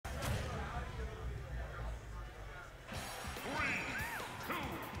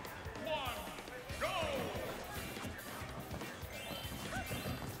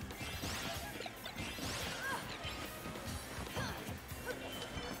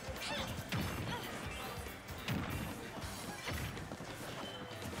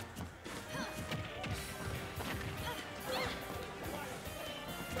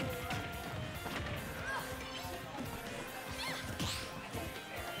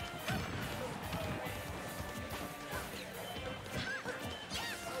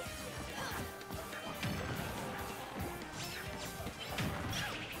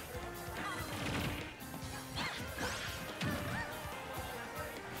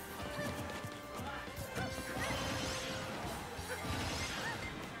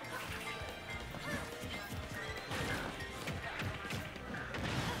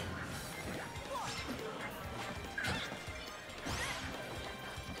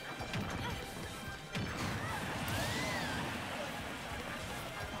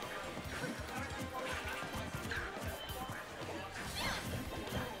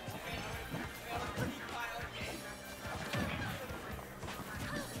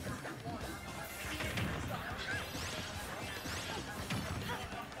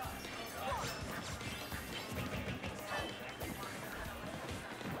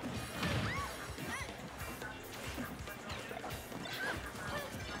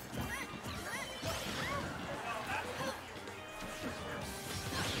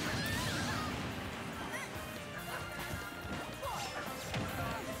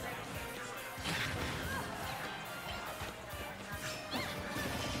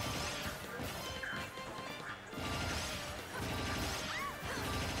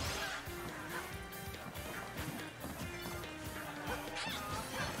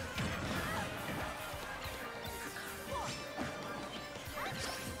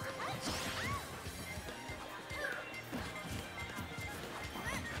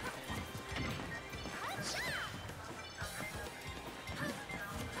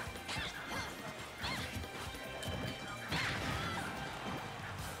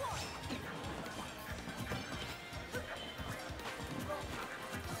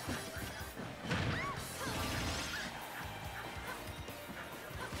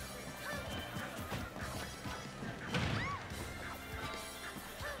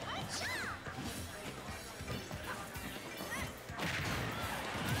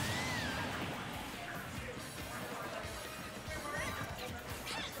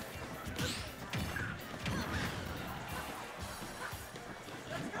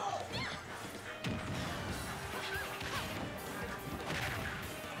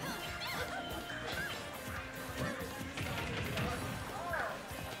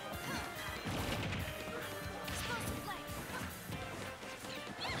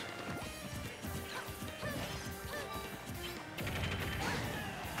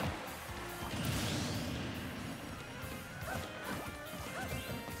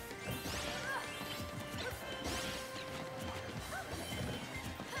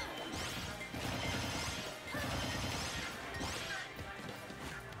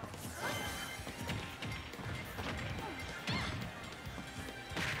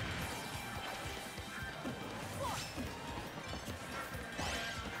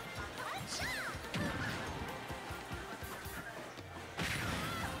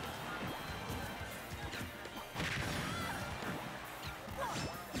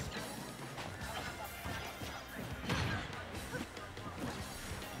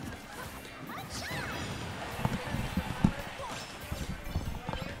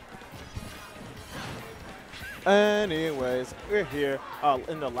Anyways, we're here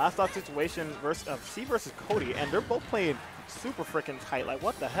in the last stop situation versus C versus Cody, and they're both playing super freaking tight. Like,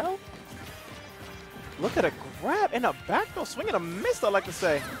 what the hell? Look at a grab and a back throw, swing and a miss, I like to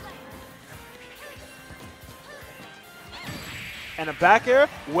say. And a back air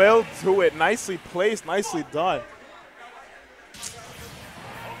will do it. Nicely placed, nicely done.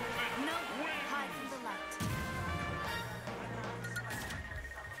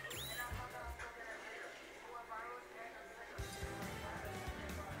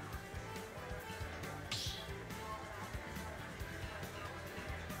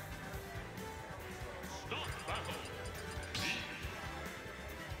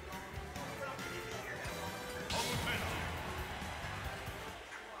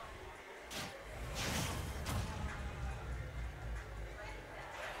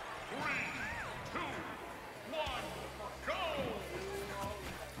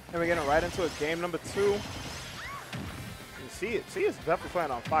 And we're getting right into it. Game number 2. You see it. C is definitely playing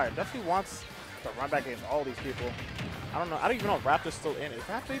on fire. Definitely wants to run back against all these people. I don't know. I don't even know if Raptor's still in. Is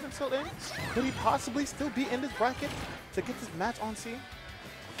Raptor even still in? Could he possibly still be in this bracket to get this match on C?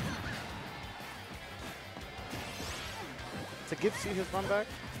 To give C his run back?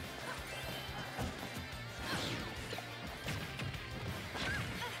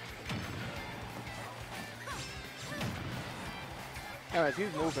 Anyways,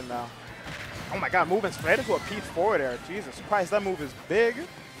 he's moving now. Oh my god, moving straight into a peach forward air. Jesus Christ, that move is big.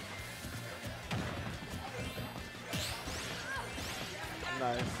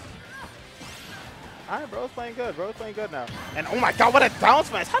 Nice. Alright, bro's playing good. Bro's playing good now. And oh my god, what a down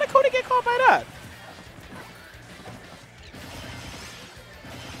smash. How did Cody get caught by that?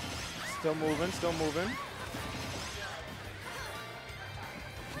 Still moving, still moving.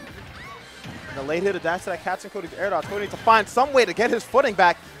 And the late hitter dash that catching Cody's air dodge. Cody needs to find some way to get his footing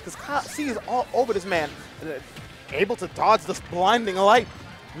back because C is all over this man. Able to dodge this blinding light.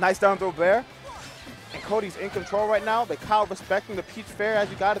 Nice down throw bear. And Cody's in control right now. They Kyle respecting the peach fair as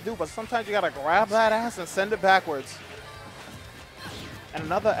you got to do, but sometimes you got to grab that ass and send it backwards. And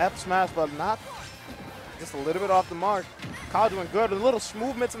another F smash, but not just a little bit off the mark. Kyle doing good. A little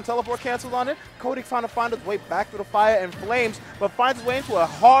movement, some teleport cancels on it. Cody trying to find his way back through the fire and flames, but finds his way into a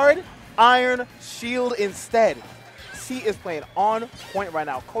hard iron shield instead. C is playing on point right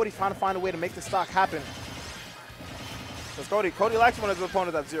now. Cody's trying to find a way to make the stock happen. Because Cody likes when his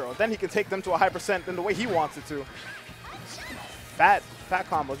opponent at 0. Then he can take them to a high percent in the way he wants it to. Fat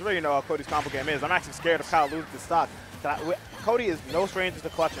combos. You really know how Cody's combo game is. I'm actually scared of Kyle losing the stock. Cody is no stranger to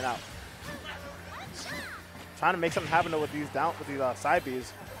clutching out. Trying to make something happen with these side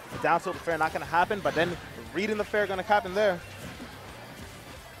Bs. The down tilt fair not going to happen, but then reading the fair going to happen there.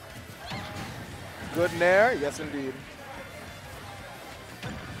 Good nair, yes indeed.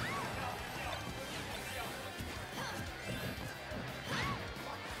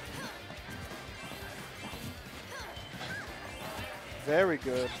 Very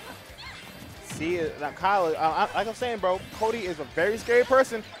good. See, now Kyle, like I'm saying, bro, Cody is a very scary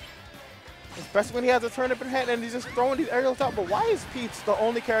person, especially when he has a turnip in hand and he's just throwing these aerials out. But why is Peach the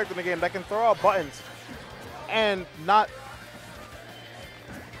only character in the game that can throw out buttons and not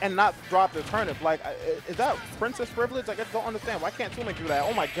drop the turnip? Like, is that princess privilege? Like, I don't understand. Why can't Toon Link do that?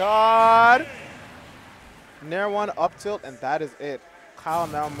 Oh my god! Nair 1 up tilt, and that is it. Kyle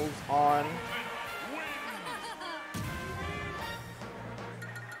now moves on.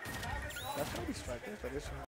 That's gonna be striking.